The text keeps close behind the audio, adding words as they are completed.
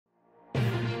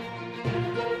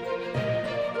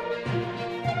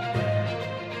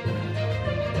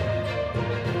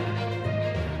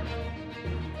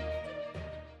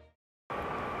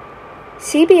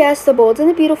CBS The Bold and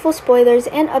the Beautiful spoilers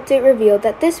and update revealed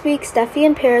that this week Steffy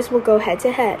and Paris will go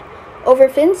head-to-head. Over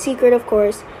Finn's secret, of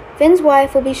course. Finn's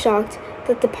wife will be shocked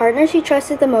that the partner she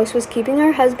trusted the most was keeping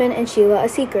her husband and Sheila a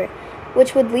secret,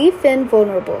 which would leave Finn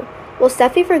vulnerable. Will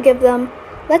Steffy forgive them?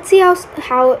 Let's see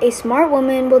how a smart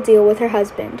woman will deal with her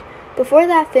husband. Before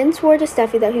that, Finn swore to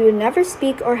Steffy that he would never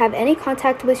speak or have any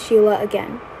contact with Sheila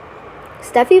again.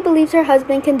 Steffy believes her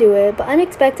husband can do it, but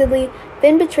unexpectedly,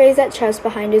 Finn betrays that trust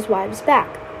behind his wife's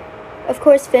back. Of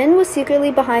course, Finn was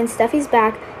secretly behind Steffy's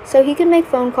back so he could make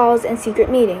phone calls and secret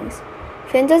meetings.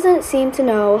 Finn doesn't seem to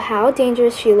know how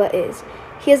dangerous Sheila is.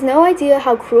 He has no idea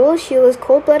how cruel Sheila's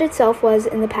cold-blooded self was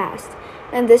in the past,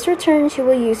 and this return she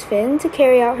will use Finn to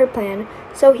carry out her plan,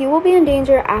 so he will be in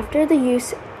danger after the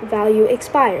use value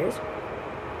expires.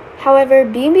 However,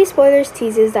 B&B Spoilers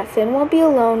teases that Finn won't be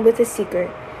alone with his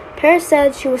secret. Paris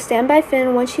said she will stand by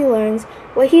Finn when she learns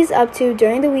what he's up to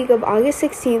during the week of August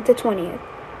 16th to 20th.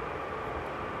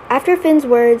 After Finn's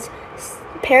words,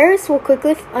 Paris will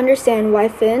quickly understand why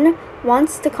Finn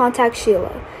wants to contact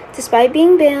Sheila. Despite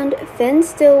being banned, Finn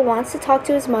still wants to talk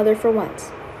to his mother for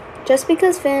once. Just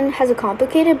because Finn has a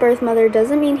complicated birth mother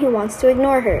doesn't mean he wants to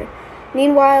ignore her.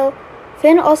 Meanwhile,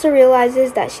 Finn also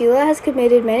realizes that Sheila has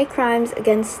committed many crimes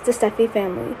against the Steffy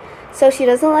family, so she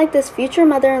doesn't like this future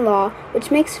mother-in-law,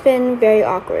 which makes Finn very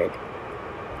awkward.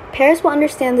 Paris will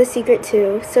understand the secret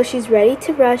too, so she's ready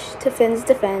to rush to Finn's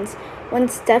defense when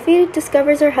Steffy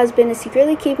discovers her husband is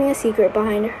secretly keeping a secret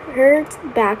behind her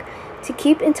back to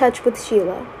keep in touch with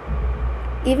Sheila.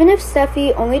 Even if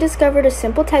Steffy only discovered a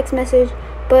simple text message,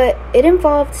 but it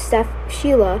involved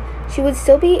Sheila, she would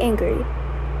still be angry.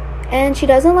 And she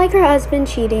doesn't like her husband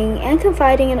cheating and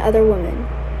confiding in other women.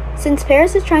 Since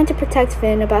Paris is trying to protect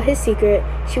Finn about his secret,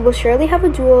 she will surely have a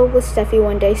duel with Steffy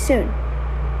one day soon.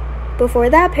 Before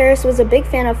that, Paris was a big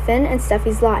fan of Finn and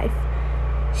Steffy's life.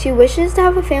 She wishes to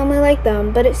have a family like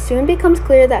them, but it soon becomes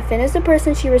clear that Finn is the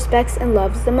person she respects and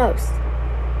loves the most.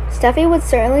 Steffy would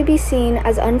certainly be seen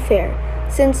as unfair,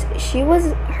 since she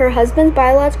was her husband's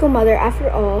biological mother after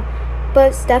all,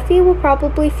 but Steffy will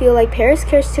probably feel like Paris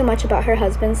cares too much about her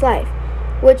husband's life,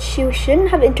 which she shouldn't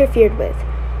have interfered with,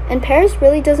 and Paris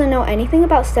really doesn't know anything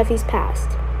about Steffy's past.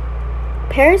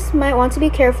 Paris might want to be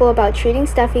careful about treating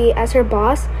Steffy as her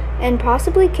boss and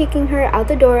possibly kicking her out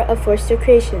the door of Forster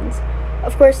Creations.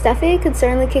 Of course, Steffy could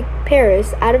certainly kick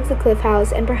Paris out of the Cliff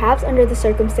House, and perhaps under the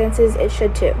circumstances it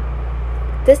should too.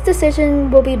 This decision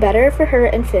will be better for her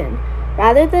and Finn,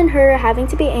 rather than her having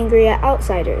to be angry at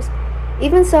outsiders.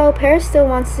 Even so, Paris still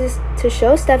wants to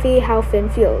show Steffy how Finn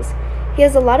feels. He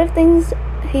has a lot of things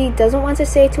he doesn't want to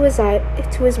say to his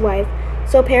wife,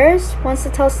 so Paris wants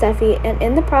to tell Steffy, and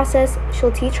in the process,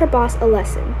 she'll teach her boss a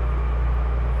lesson.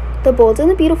 The Bold and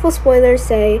the Beautiful spoilers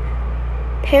say,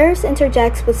 Paris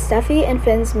interjects with Steffy and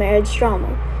Finn's marriage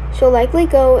drama. She'll likely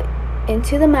go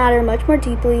into the matter much more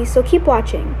deeply, so keep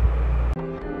watching.